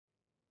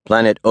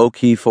Planet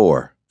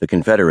Oki-4, the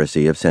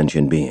Confederacy of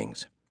Sentient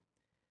Beings.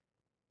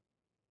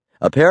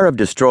 A pair of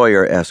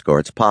destroyer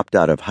escorts popped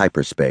out of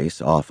hyperspace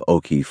off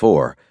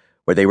Oki-4,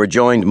 where they were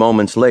joined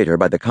moments later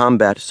by the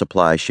combat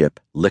supply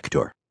ship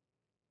Lictor.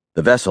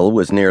 The vessel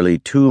was nearly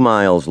 2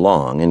 miles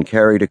long and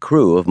carried a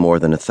crew of more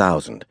than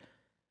 1,000.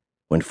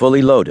 When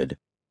fully loaded,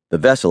 the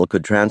vessel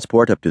could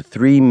transport up to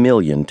 3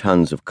 million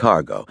tons of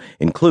cargo,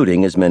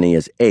 including as many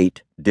as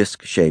 8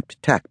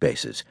 disc-shaped tack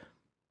bases.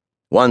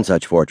 One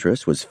such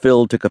fortress was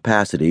filled to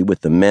capacity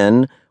with the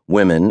men,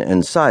 women,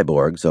 and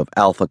cyborgs of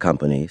Alpha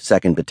Company,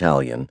 2nd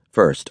Battalion,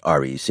 1st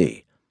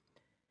REC.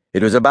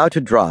 It was about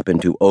to drop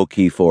into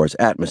Oki-4's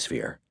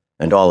atmosphere,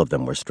 and all of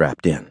them were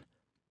strapped in.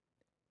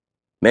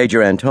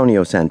 Major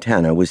Antonio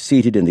Santana was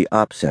seated in the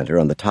op center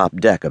on the top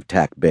deck of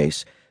TAC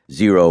Base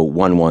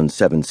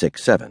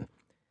 011767,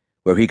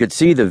 where he could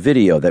see the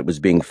video that was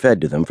being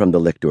fed to them from the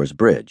Lictor's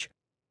bridge.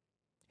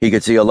 He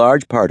could see a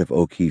large part of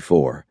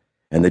Oki-4,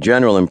 and the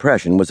general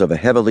impression was of a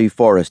heavily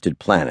forested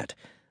planet,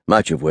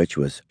 much of which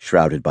was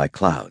shrouded by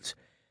clouds.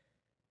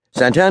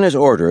 Santana's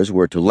orders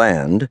were to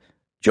land,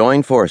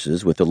 join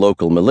forces with the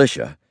local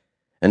militia,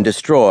 and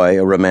destroy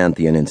a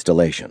Romanthian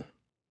installation.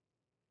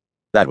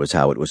 That was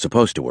how it was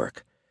supposed to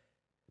work,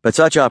 but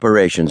such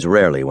operations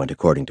rarely went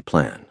according to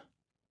plan.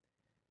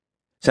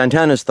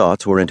 Santana's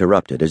thoughts were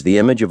interrupted as the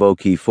image of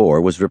Oki-4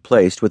 was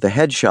replaced with a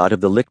headshot of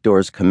the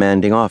Lictor's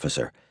commanding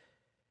officer.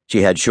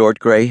 She had short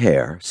gray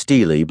hair,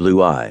 steely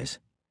blue eyes,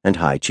 and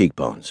high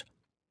cheekbones.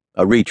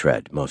 A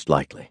retread, most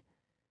likely.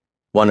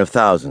 One of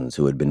thousands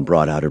who had been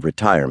brought out of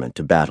retirement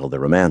to battle the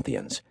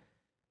Romanthians.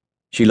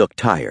 She looked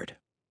tired.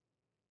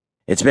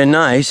 "It's been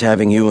nice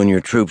having you and your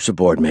troops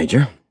aboard,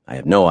 Major. I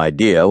have no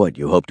idea what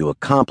you hope to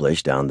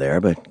accomplish down there,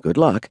 but good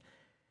luck.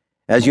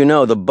 As you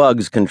know, the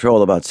bugs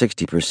control about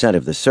 60%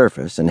 of the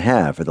surface and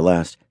have for the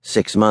last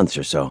 6 months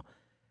or so.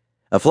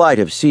 A flight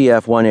of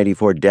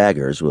CF-184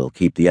 daggers will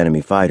keep the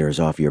enemy fighters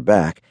off your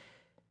back,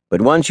 but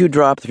once you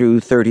drop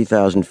through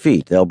 30,000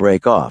 feet, they'll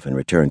break off and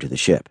return to the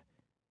ship.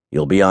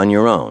 You'll be on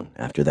your own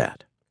after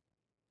that.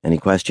 Any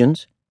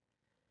questions?"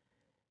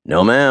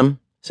 "No, ma'am,"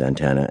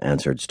 Santana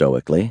answered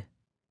stoically.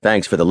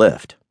 "Thanks for the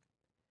lift."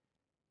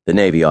 The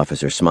Navy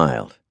officer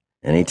smiled.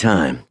 "Any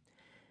time.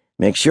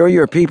 Make sure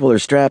your people are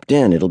strapped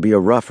in. It'll be a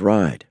rough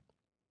ride."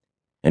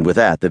 And with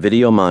that, the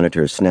video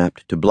monitor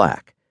snapped to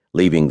black,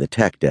 leaving the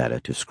tech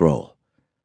data to scroll.